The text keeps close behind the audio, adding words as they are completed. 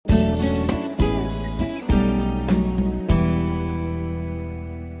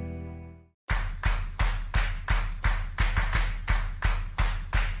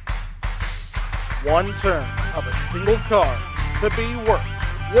one turn of a single card could be worth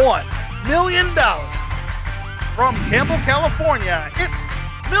 $1 million. From Campbell, California, it's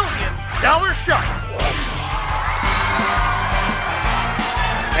 $1 Million Sharks.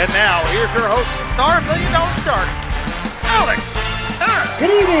 And now, here's your host, the star of $1 Million Sharks, Alex.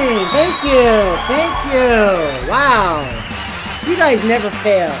 Good evening. Thank you. Thank you. Wow. You guys never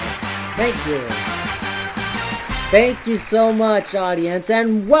fail. Thank you. Thank you so much, audience,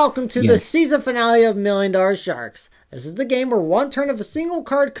 and welcome to the season finale of $1 Million Sharks. This is the game where one turn of a single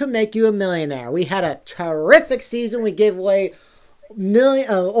card could make you a millionaire. We had a terrific season. We gave away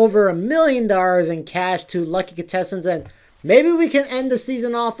over $1 million in cash to lucky contestants, and maybe we can end the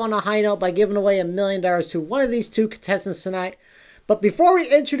season off on a high note by giving away $1 million to one of these two contestants tonight. But before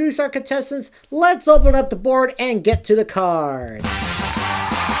we introduce our contestants, let's open up the board and get to the cards.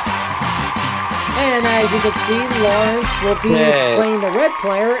 And as you can see, Laurence will be playing the red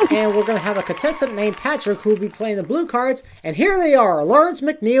player, and we're going to have a contestant named Patrick who will be playing the blue cards. And here they are, Laurence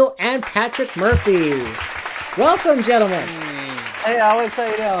McNeil and Patrick Murphy. Welcome, gentlemen. Hey, Alex, how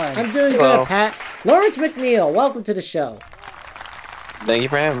you doing? I'm doing good, Pat. Laurence McNeil, welcome to the show. Thank you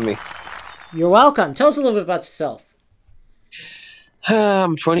for having me. You're welcome. Tell us a little bit about yourself.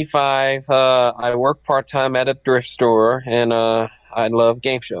 I'm 25. I work part-time at a thrift store, and I love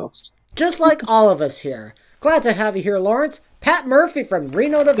game shows. Just like all of us here. Glad to have you here, Laurence. Pat Murphy from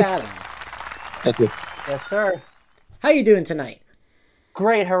Reno, Nevada. Thank you. Yes, sir. How you doing tonight?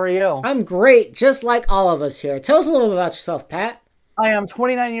 Great, how are you? I'm great, just like all of us here. Tell us a little bit about yourself, Pat. I am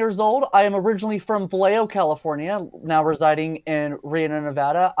 29 years old. I am originally from Vallejo, California, now residing in Reno,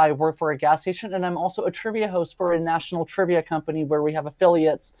 Nevada. I work for a gas station, and I'm also a trivia host for a national trivia company where we have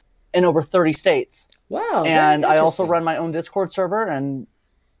affiliates in over 30 states. Wow. And I also run my own Discord server, and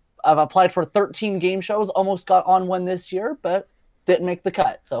I've applied for 13 game shows, almost got on one this year, but didn't make the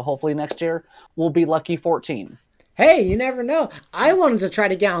cut. So hopefully next year we'll be lucky 14. Hey, you never know. I wanted to try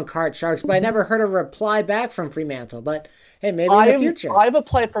to get on Card Sharks, but I never heard a reply back from Fremantle. But hey, maybe in the future. I've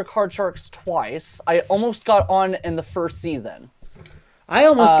applied for Card Sharks twice. I almost got on in the first season. I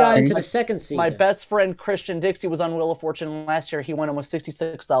almost got into the second season. My best friend Christian Dixie was on Wheel of Fortune last year. He won almost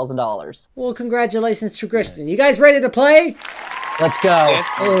 $66,000. Well, congratulations to Christian. You guys ready to play? Let's go.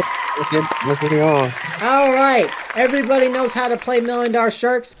 Let's get it on. All right. Everybody knows how to play $1 Million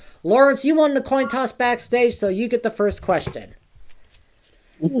Sharks. Laurence, you won the coin toss backstage, so you get the first question.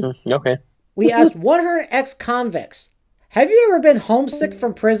 Okay. We asked 100 ex-convicts, have you ever been homesick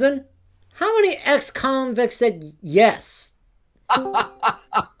from prison? How many ex-convicts said yes?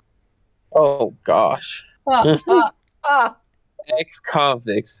 Oh, gosh.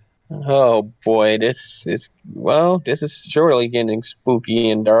 Ex-convicts. Oh, boy. This is surely getting spooky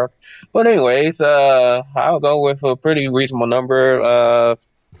and dark. But anyways, I'll go with a pretty reasonable number,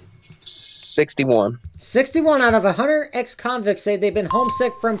 61. 61 out of 100 ex-convicts say they've been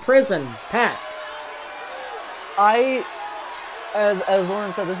homesick from prison. Pat? As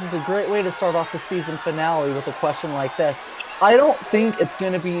Lauren said, this is a great way to start off the season finale with a question like this. I don't think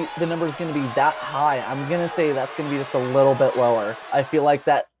the number is going to be that high. I'm going to say that's going to be just a little bit lower. I feel like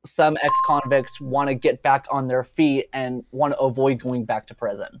that some ex-convicts want to get back on their feet and want to avoid going back to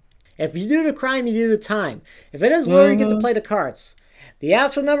prison. If you do the crime, you do the time. If it is low, you get to play the cards. The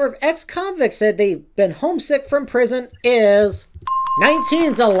actual number of ex-convicts said they've been homesick from prison is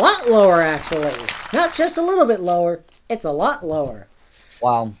 19. It's a lot lower, actually. Not just a little bit lower. It's a lot lower.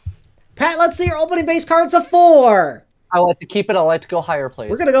 Wow. Pat, let's see your opening base cards of 4. I like to keep it. I like to go higher, please.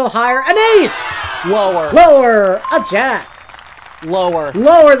 We're going to go higher. An ace! Lower. Lower. A jack. Lower.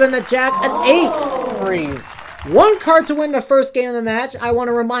 Lower than a jack. An 8. Freeze. 1 card to win the first game of the match. I want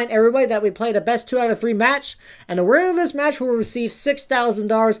to remind everybody that we played a best 2 out of 3 match, and the winner of this match will receive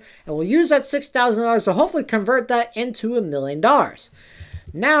 $6,000, and we'll use that $6,000 to hopefully convert that into $1 million.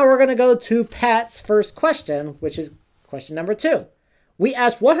 Now we're going to go to Pat's first question, which is question number 2. We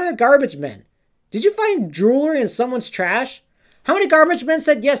asked 100 garbage men, did you find jewelry in someone's trash? How many garbage men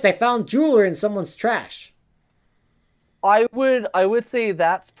said yes, they found jewelry in someone's trash? I would say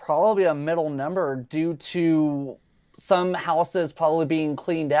that's probably a middle number due to some houses probably being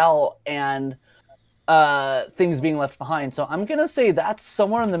cleaned out and things being left behind. So I'm going to say that's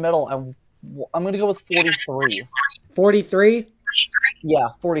somewhere in the middle. I'm going to go with 43. 43? Yeah,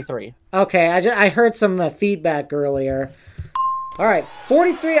 43. Okay, I heard some feedback earlier. All right,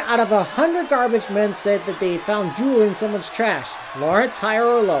 43 out of 100 garbage men said that they found jewelry in someone's trash. Laurence, higher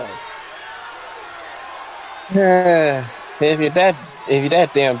or lower? If you're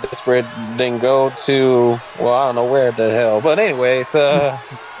that damn desperate, then go to, well, I don't know where the hell. But anyways,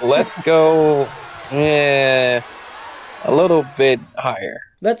 let's go a little bit higher.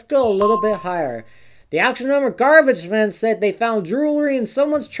 Let's go a little bit higher. The actual number garbage men said they found jewelry in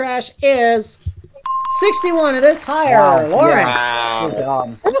someone's trash is 61. It is higher. Wow. Laurence. Wow. Good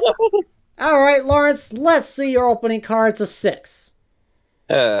job. All right, Laurence, let's see your opening card. It's a 6.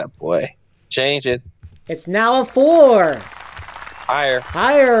 Boy. Change it. It's now a 4. Higher.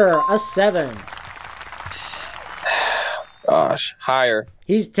 Higher, a 7. Gosh. Higher.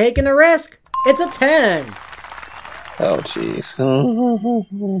 He's taking a risk. It's a 10. Oh, jeez.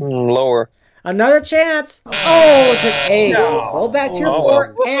 Lower. Another chance. Oh, it's an 8. No. Go back to your Oh.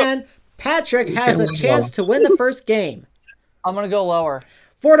 4, and Patrick has a chance to win the first game. I'm gonna go lower.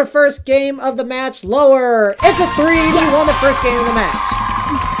 For the first game of the match, lower. It's a 3. He won the first game of the match.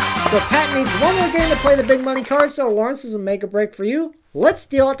 So Pat needs one more game to play the big money card, so Laurence, this will make a break for you. Let's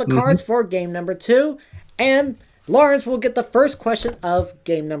deal out the cards for game number 2, and Laurence will get the first question of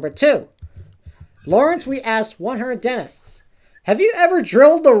game number 2. Laurence, we asked 100 dentists, have you ever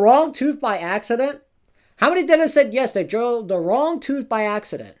drilled the wrong tooth by accident? How many dentists said yes, they drilled the wrong tooth by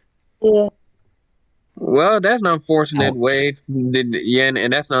accident? Well, that's an unfortunate way. Yeah,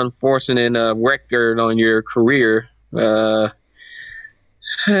 and that's an unfortunate record on your career.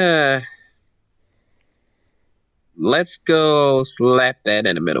 Let's go slap that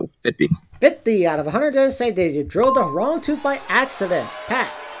in the middle. 50. 50 out of 100 dentists say they drilled the wrong tooth by accident.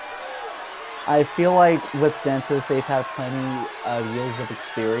 Pat. I feel like with dentists, they've had plenty of years of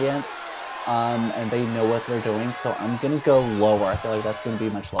experience, and they know what they're doing, so I'm going to go lower. I feel like that's going to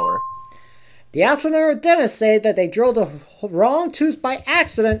be much lower. The actual number of dentists say that they drilled the wrong tooth by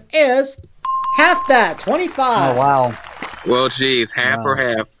accident is half that, 25. Oh, wow. Well, geez, half or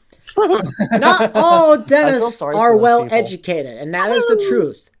half. Not all dentists sorry are for those well people. educated, and that is the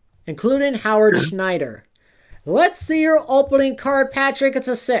truth, including Howard Schneider. Let's see your opening card, Patrick. It's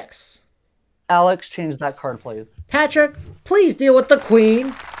a 6. Alex, change that card, please. Patrick, please deal with the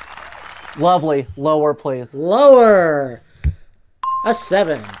queen. Lovely. Lower, please. Lower. A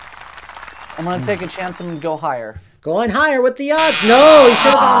 7. I'm going to take a chance and go higher. Going higher with the odds. No, he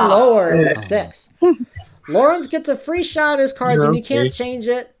should have gone lower. It's a 6. Laurence gets a free shot at his cards, and you can't change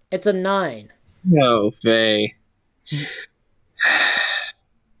it. It's a 9. No, Faye.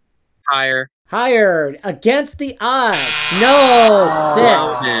 Higher. Higher. Against the odds. No,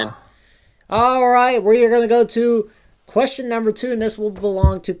 6. Man. All right, we're going to go to question number 2, and this will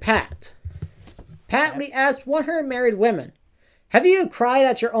belong to Pat. Pat, we asked 100 married women, have you cried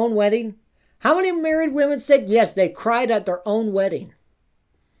at your own wedding? How many married women said yes, they cried at their own wedding?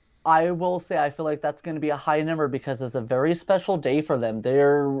 I will say I feel like that's going to be a high number because it's a very special day for them.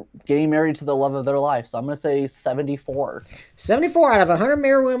 They're getting married to the love of their life, so I'm going to say 74. 74 out of 100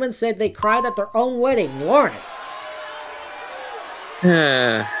 married women said they cried at their own wedding. Laurence.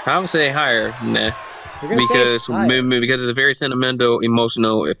 I would say higher than that. Because it's a very sentimental,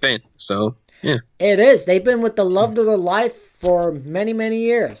 emotional event. So, yeah. It is. They've been with the love of their life for many, many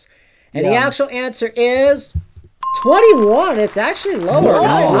years. And the actual answer is 21. It's actually lower,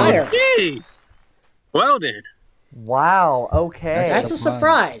 not higher. Jeez. Well then. Wow, okay. That's a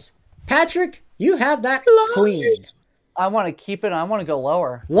surprise. Patrick, you have that queen. I want to keep it. I want to go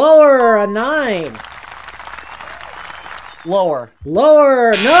lower. Lower, a 9. Lower.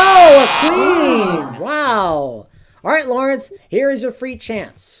 Lower, no, a queen. Wow. All right, Laurence, here is your free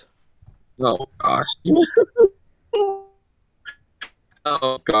chance. Oh, gosh.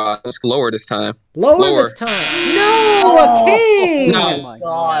 Oh, God. Let's lower this time. Lower this time. No, a king. No. Oh, my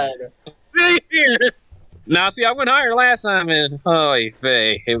God. Now, see, I went higher last time, and holy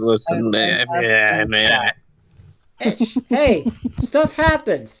Faye, it was some man. Hey, stuff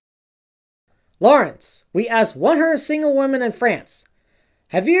happens. Laurence, we asked 100 single women in France,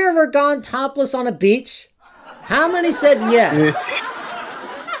 have you ever gone topless on a beach? How many said yes?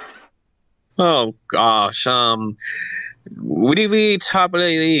 Oh gosh, would you be top of the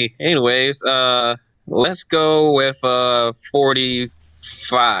league? Anyways, let's go with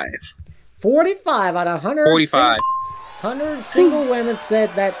 45. 45 out of 100. 45. 100 single women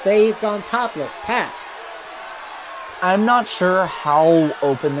said that they've gone topless. Pat. I'm not sure how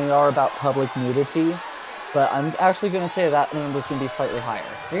open they are about public nudity, but I'm actually going to say that number's going to be slightly higher.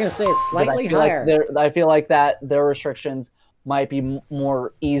 You're going to say it's slightly I feel higher. I feel like that their restrictions might be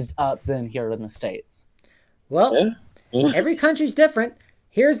more eased up than here in the States. Well, every country's different.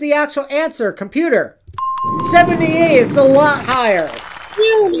 Here's the actual answer. Computer. 78. It's a lot higher.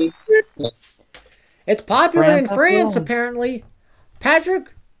 It's popular in France, apparently.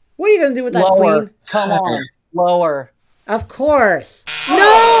 Patrick, what are you going to do with that queen? Come on. Lower. Of course.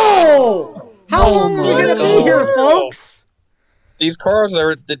 No! How long are we going to be here, folks? These cards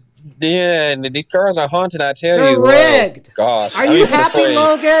are Yeah, and these cars are haunted. I tell They're you. rigged. Gosh. Are you happy,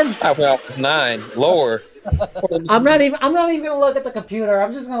 Logan? I went off 9 lower. I'm not even gonna look at the computer.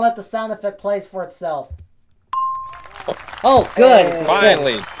 I'm just gonna let the sound effect play for itself. Oh, good. It's a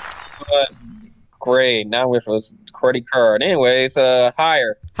Finally. 6. Great. Now we're for credit card. Anyways,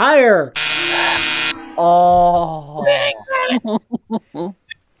 higher. Higher. Oh.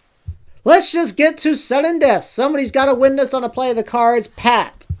 Let's just get to sudden death. Somebody's got to win this on a play of the cards.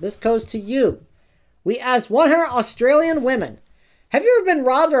 Pat, this goes to you. We asked 100 Australian women, have you ever been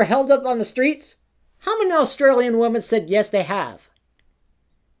robbed or held up on the streets? How many Australian women said yes, they have?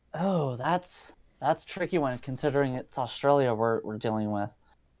 Oh, that's a tricky one considering it's Australia we're dealing with.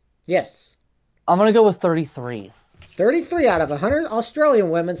 Yes. I'm gonna go with 33. 33 out of 100 Australian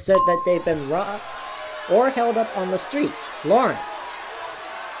women said that they've been robbed or held up on the streets. Laurence.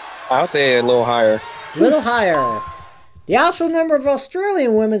 I'll say a little higher. Little higher. The actual number of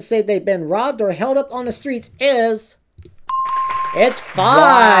Australian women say they've been robbed or held up on the streets is... It's 5.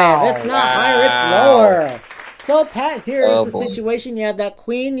 Wow. It's not higher, it's lower. So, Pat, here is the situation. You have that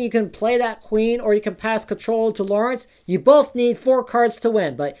queen. You can play that queen or you can pass control to Laurence. You both need 4 cards to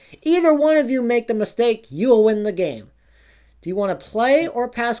win. But either one of you make the mistake, you will win the game. Do you want to play or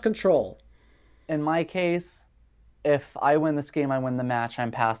pass control? In my case, if I win this game, I win the match.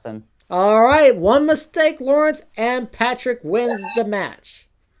 I'm passing. All right. One mistake, Laurence, and Patrick wins the match.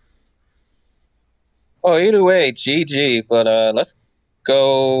 Oh, either way, GG. But let's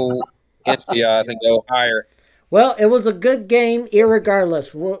go against the odds and go higher. Well, it was a good game,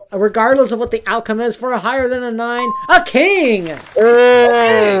 irregardless. Regardless of what the outcome is, for a higher than a 9, a king!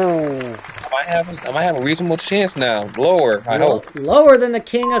 Oh. I might have a reasonable chance now. Lower, I hope. Lower than the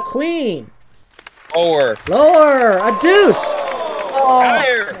king, a queen. Lower. Lower, a deuce.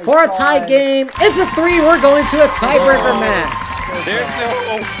 Higher. For a tie game, it's a 3. We're going to a tiebreaker match. There's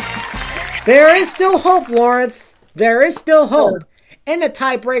no hope. There is still hope, Laurence. There is still hope. In a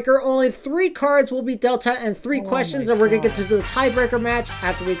tiebreaker, only 3 cards will be dealt out and 3 questions, and we're going to get to the tiebreaker match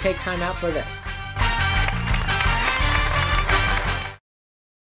after we take time out for this.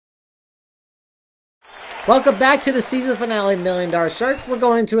 Welcome back to the season finale $1 Million Sharks. We're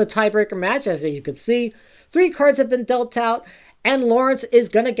going to a tiebreaker match. As you can see, 3 cards have been dealt out, and Laurence is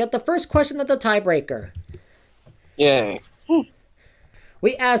going to get the first question of the tiebreaker. Yay.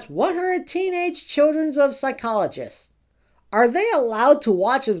 We asked 100 teenage children of psychologists, are they allowed to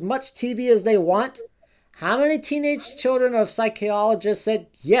watch as much TV as they want? How many teenage children of psychologists said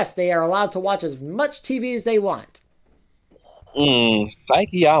yes, they are allowed to watch as much TV as they want?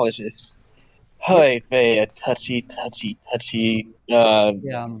 Psychologists. Hey, a touchy category.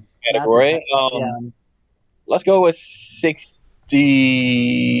 Let's go with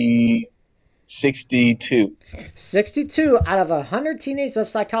 62. 62 out of 100 teenagers of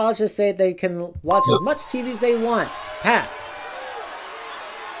psychologists say they can watch as much TV as they want. Pat.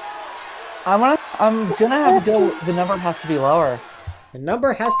 I'm gonna have to go. The number has to be lower. The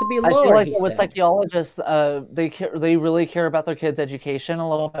number has to be lower. I feel like with psychologists, they really care about their kids' education a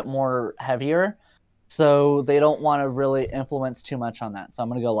little bit more heavier, so they don't want to really influence too much on that. So I'm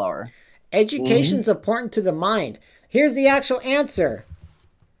gonna go lower. Education's important to the mind. Here's the actual answer.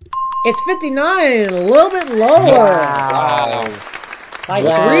 It's 59, a little bit lower. Wow. By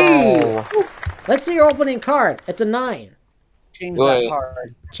 3. Let's see your opening card. It's a 9. Change that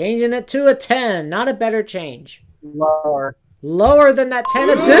card. Changing it to a 10. Not a better change. Lower. Lower than that 10,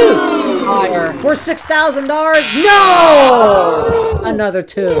 a deuce. Higher. For $6,000. No! Another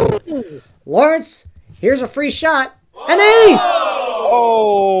 2. Laurence, here's a free shot. An ace!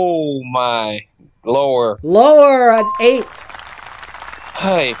 Oh, my. Lower. Lower, an 8.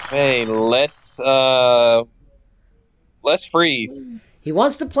 Hey, let's freeze. He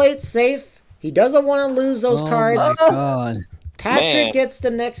wants to play it safe. He doesn't want to lose those cards. Oh my God. Patrick gets the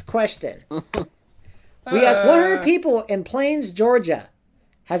next question. We asked 100 people in Plains, Georgia.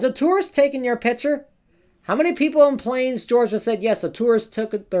 Has a tourist taken your picture? How many people in Plains, Georgia said yes, a tourist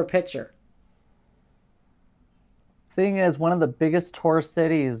took their picture? Thing is, one of the biggest tourist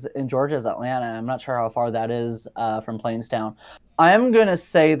cities in Georgia is Atlanta. I'm not sure how far that is from Plainstown. I'm going to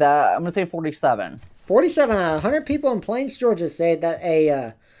say 47. 47 out of 100 people in Plains, Georgia say that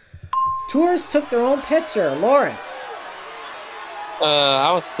a tourist took their own picture. Laurence.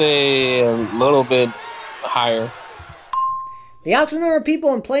 I would say a little bit higher. The actual number of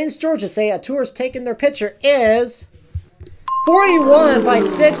people in Plains, Georgia say a tourist taking their picture is 41 by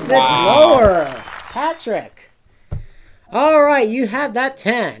 6. That's lower. Patrick. All right, you have that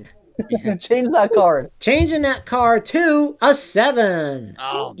 10. Change that card. Changing that card to a 7.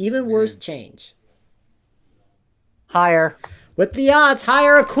 Oh, even worse change. Higher. With the odds,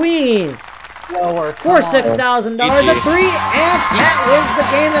 hire a queen. Lower. For $6,000, a 3, and Pat wins the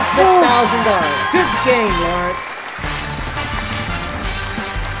game at $6,000. Good game, Lawrence.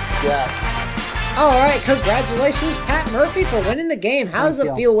 Yes. All right, congratulations, Pat Murphy, for winning the game. How does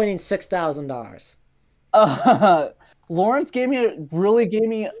it feel winning $6,000? Laurence really gave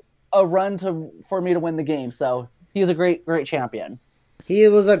me a run for me to win the game, so he's a great champion. He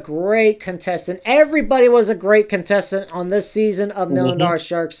was a great contestant. Everybody was a great contestant on this season of $1 Million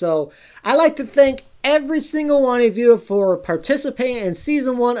Sharks. So I'd like to thank every single one of you for participating in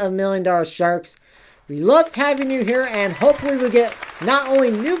Season 1 of $1 Million Sharks. We loved having you here, and hopefully we get not only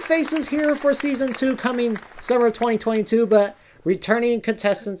new faces here for Season 2 coming summer of 2022, but returning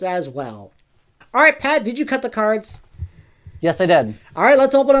contestants as well. All right, Pat, did you cut the cards? Yes, I did. All right,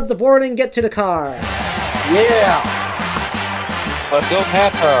 let's open up the board and get to the cards. Yeah. Let's go,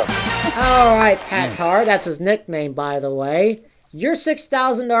 Pat Tar. All right, Pat Tar. That's his nickname, by the way. Your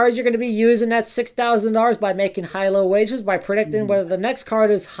 $6,000, you're going to be using that $6,000 by making high-low wagers, by predicting whether the next card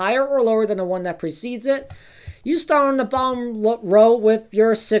is higher or lower than the one that precedes it. You start on the bottom row with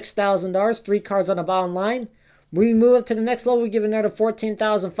your $6,000, 3 cards on the bottom line. We move up to the next level, we give another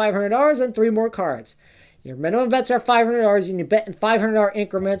 $14,500 and 3 more cards. Your minimum bets are $500, and you bet in $500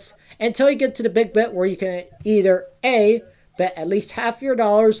 increments until you get to the big bet where you can either A, bet at least half your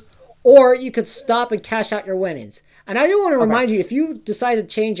dollars, or you could stop and cash out your winnings. And I do want to remind you, if you decide to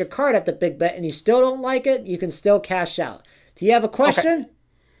change your card at the big bet and you still don't like it, you can still cash out. Do you have a question?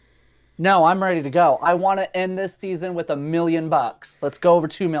 No, I'm ready to go. I want to end this season with $1 million. Let's go over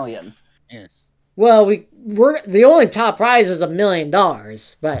 $2 million. Yes. Well, we're the only top prize is $1 million,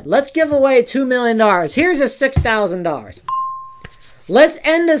 but let's give away $2 million. Here's a $6,000. Let's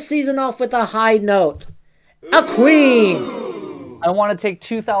end this season off with a high note. A queen. I want to take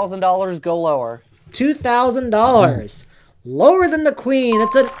 $2,000. Go lower. $2,000. Lower than the queen.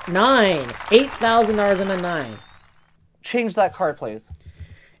 It's a 9. $8,000 and a 9. Change that card, please.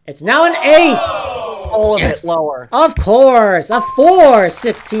 It's now an ace. All of it lower. Of course. A 4.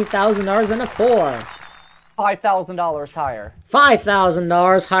 $16,000 and a 4. $5,000 higher.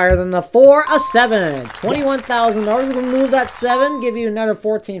 $5,000 higher than the 4. A 7. $21,000. We'll move that 7. Give you another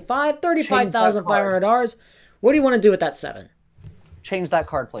 $14,500. $35,500. What do you want to do with that 7? Change that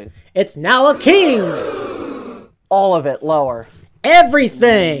card, please. It's now a king. All of it lower.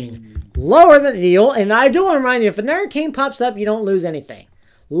 Everything. Lower than the old. And I do want to remind you, if another king pops up, you don't lose anything.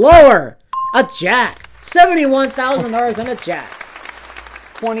 Lower. A jack. $71,000 and a jack.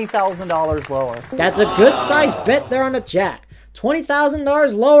 $20,000 lower. That's a good size bet there on a jack.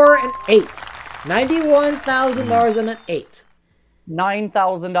 $20,000 lower and 8. $91,000 and an 8.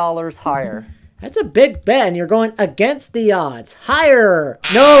 $9,000 higher. That's a big bet, and you're going against the odds. Higher.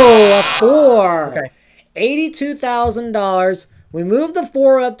 No, a 4. Okay. $82,000. We move the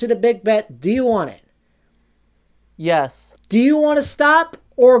 4 up to the big bet. Do you want it? Yes. Do you want to stop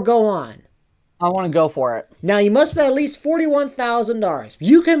or go on? I want to go for it. Now, you must bet at least $41,000.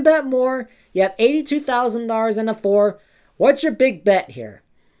 You can bet more. You have $82,000 and a 4. What's your big bet here?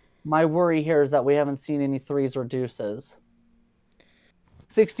 My worry here is that we haven't seen any 3s or deuces.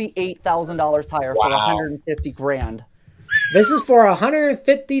 $68,000 higher for $150,000. This is for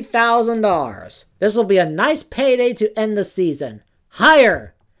 $150,000. This will be a nice payday to end the season.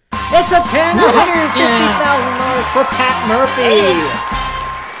 Higher. It's a 10. $150,000 for Pat Murphy.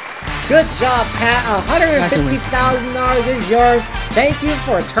 Good job, Pat. $150,000 is yours. Thank you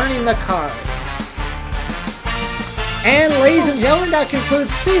for turning the cards. And ladies and gentlemen, that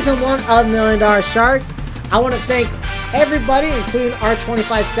concludes Season 1 of $1 Million Sharks. I want to thank everybody, including our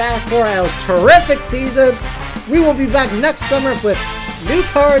 25 staff, for a terrific season. We will be back next summer with new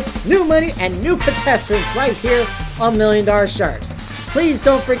cards, new money, and new contestants right here on $1 Million Sharks. Please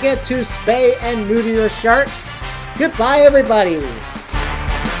don't forget to spay and neuter your sharks. Goodbye, everybody.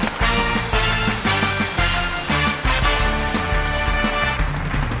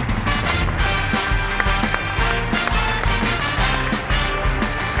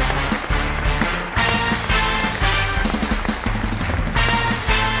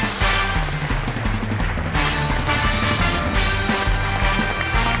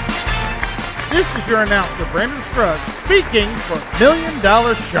 This is your announcer, Brandon Scruggs, speaking for $1 Million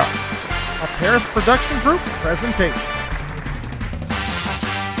Sharks, a Paris Production Group presentation.